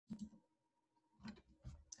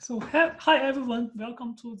So hi everyone,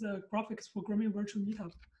 welcome to the graphics programming virtual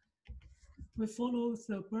meetup. We follow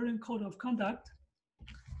the Berlin code of conduct,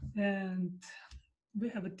 and we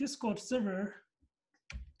have a Discord server.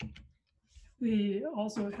 We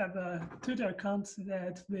also have a Twitter account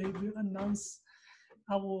that we will announce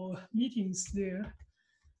our meetings there.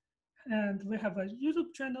 And we have a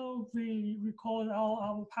YouTube channel. We record all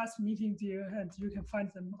our past meetings there, and you can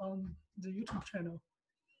find them on the YouTube channel.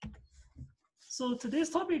 So today's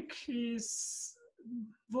topic is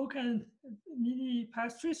Vulkan mini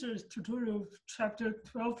path tracers tutorial chapter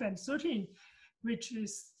 12 and 13, which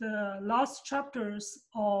is the last chapters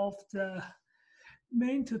of the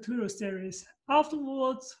main tutorial series.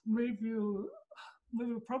 Afterwards, we will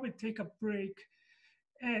probably take a break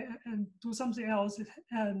and do something else,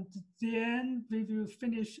 and then we will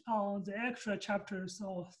finish on the extra chapters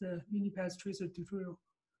of the mini path tracer tutorial.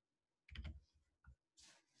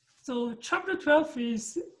 So chapter 12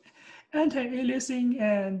 is anti-aliasing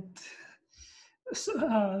and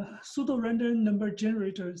pseudo-random number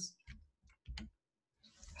generators.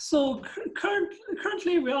 So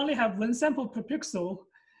currently we only have one sample per pixel,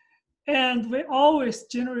 and we always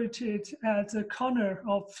generate it at the corner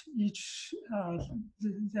of each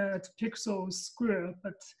that pixel square,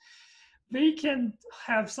 but we can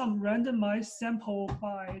have some randomized sample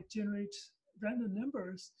by generate random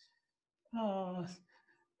numbers.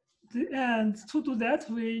 And to do that,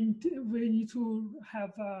 we need to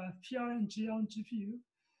have a PRNG on GPU.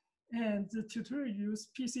 And the tutorial use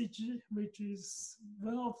PCG, which is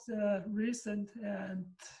one of the recent and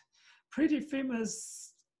pretty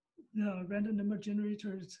famous random number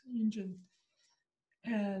generators engine.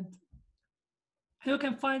 And you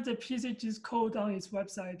can find the PCG's code on its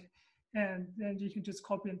website, and then you can just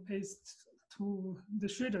copy and paste to the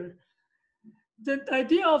shader. The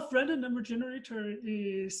idea of random number generator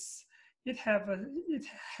is it have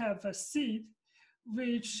a seed,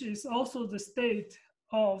 which is also the state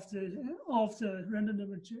of the random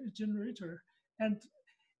number generator. And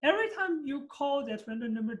every time you call that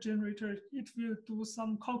random number generator, it will do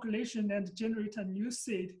some calculation and generate a new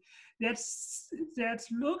seed that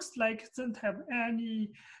looks like it doesn't have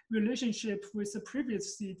any relationship with the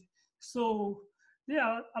previous seed. So there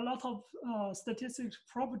are a lot of statistical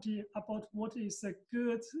property about what is a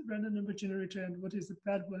good random number generator and what is a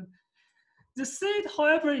bad one. The seed,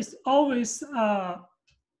 however, is always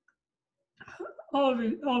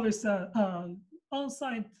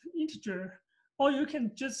unsigned integer, or you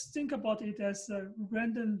can just think about it as a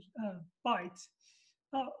random byte,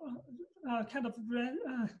 kind of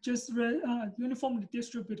uniformly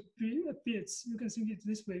distributed bits. You can think it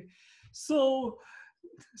this way. So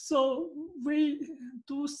we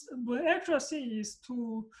do the extra thing is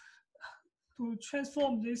to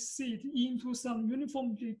transform this seed into some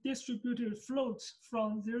uniformly distributed float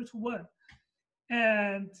from 0 to 1.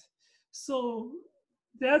 And so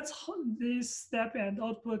that's this step and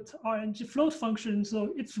output RNG float function.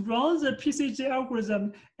 So it runs the PCG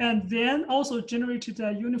algorithm and then also generated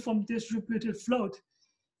a uniform distributed float.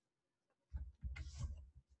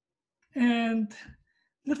 And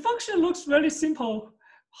the function looks really simple.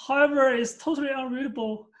 However, it's totally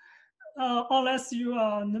unreadable unless you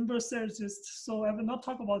are a number theorist. So I will not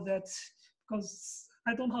talk about that because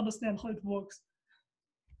I don't understand how it works.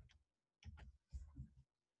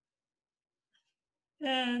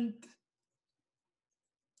 And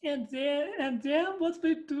then what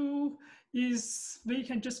we do is we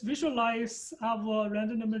can just visualize our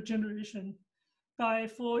random number generation by,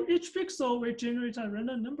 for each pixel, we generate a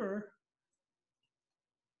random number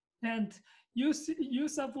and use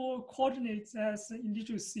our coordinates as an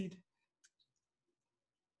initial seed.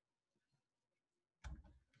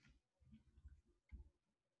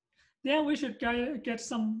 Then we should get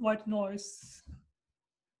some white noise.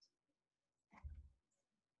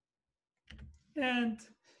 And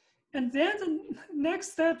then the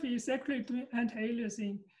next step is actually doing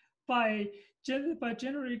anti-aliasing by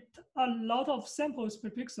generate a lot of samples per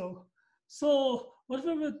pixel. So what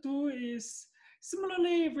we will do is,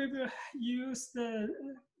 similarly, we will use the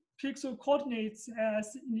pixel coordinates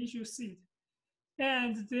as initial seed.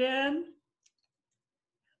 And then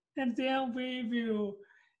we will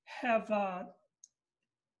have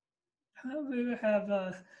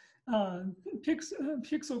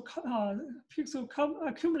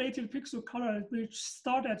accumulated pixel color, which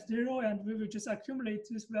start at 0, and we will just accumulate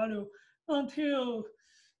this value until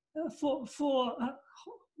for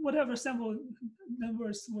whatever sample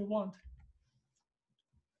numbers we want.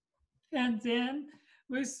 And then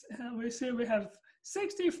we say we have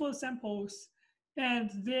 64 samples,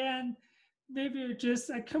 and then we will just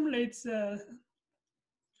accumulate the.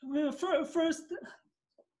 Well, first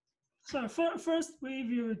So first we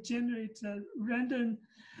will generate a random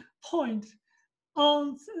point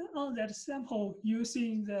on that sample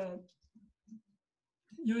using our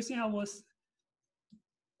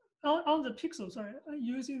on the pixel, sorry,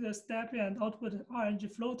 using the step and output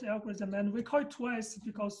RNG float algorithm, and we call it twice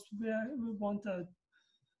because we want a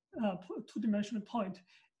two-dimensional point,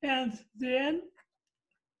 and then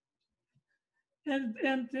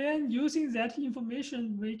using that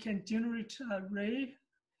information, we can generate an array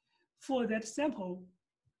for that sample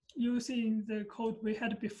using the code we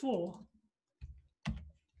had before.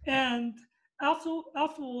 And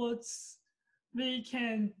afterwards, we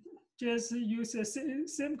can just use the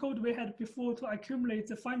same code we had before to accumulate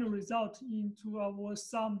the final result into our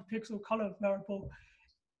sum pixel color variable.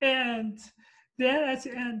 And then at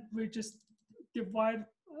the end, we just divide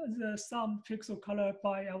the sum pixel color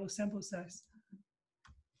by our sample size.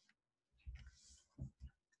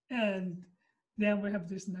 And then we have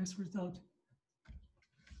this nice result,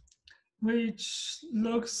 which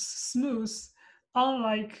looks smooth,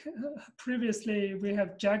 unlike previously we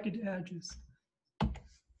have jagged edges.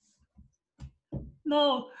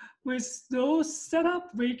 Now, with those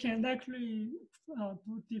setup, we can actually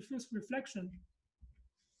do diffuse reflection.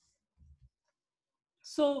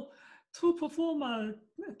 So to perform a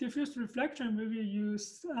diffuse reflection, we will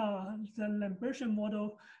use the Lambertian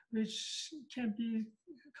model, which can be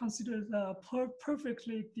considered a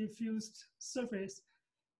perfectly diffused surface.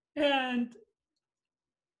 And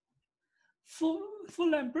for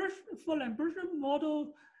Lambertian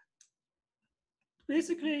model,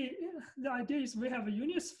 basically the idea is we have a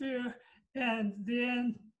unit sphere, and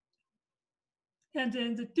then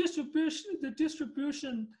the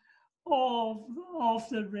distribution of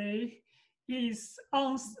the ray is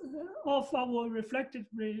of our reflected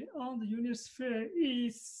ray on the unit sphere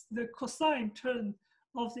is the cosine term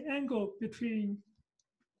of the angle between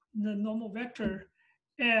the normal vector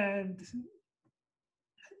and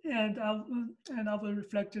our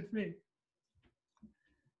reflected ray.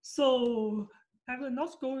 So I will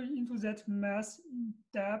not go into that math in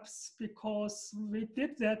depth because we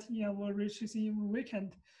did that in our retracing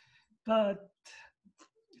weekend. But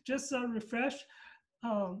just a refresh,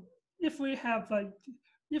 if we have a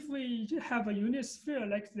unit sphere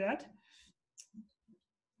like that,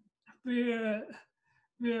 where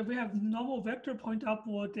we have normal vector point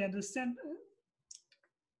upward and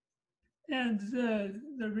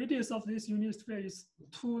the radius of this unit sphere is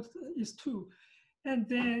two. And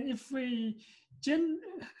then if we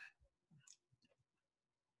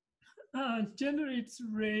generate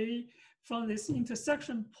ray from this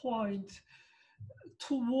intersection point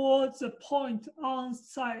towards the point on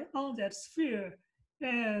that sphere,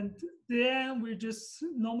 and then we just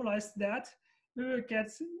normalize that, we will get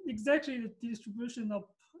exactly the distribution of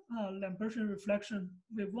Lambertian reflection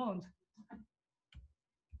we want.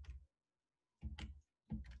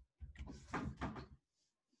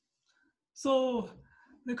 So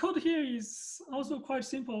the code here is also quite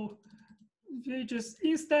simple. We just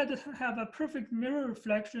instead have a perfect mirror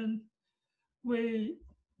reflection. We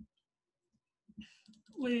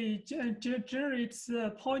generate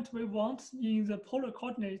the point we want in the polar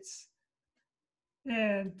coordinates,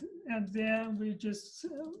 and then we just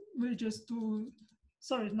do,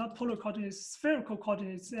 sorry, not polar coordinates, spherical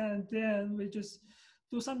coordinates, and then we just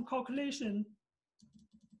do some calculation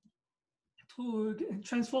to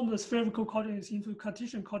transform the spherical coordinates into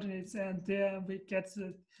Cartesian coordinates, and then we get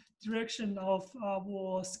the direction of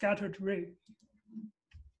our scattered ray.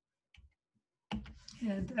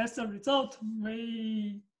 And as a result,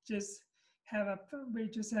 we just have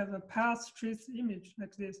a path trace image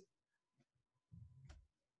like this.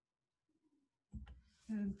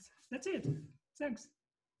 And that's it. Thanks.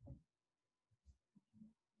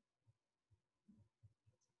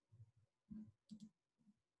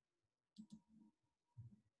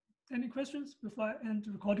 Any questions before I end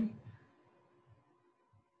the recording?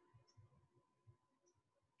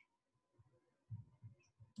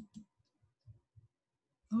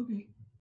 Okay.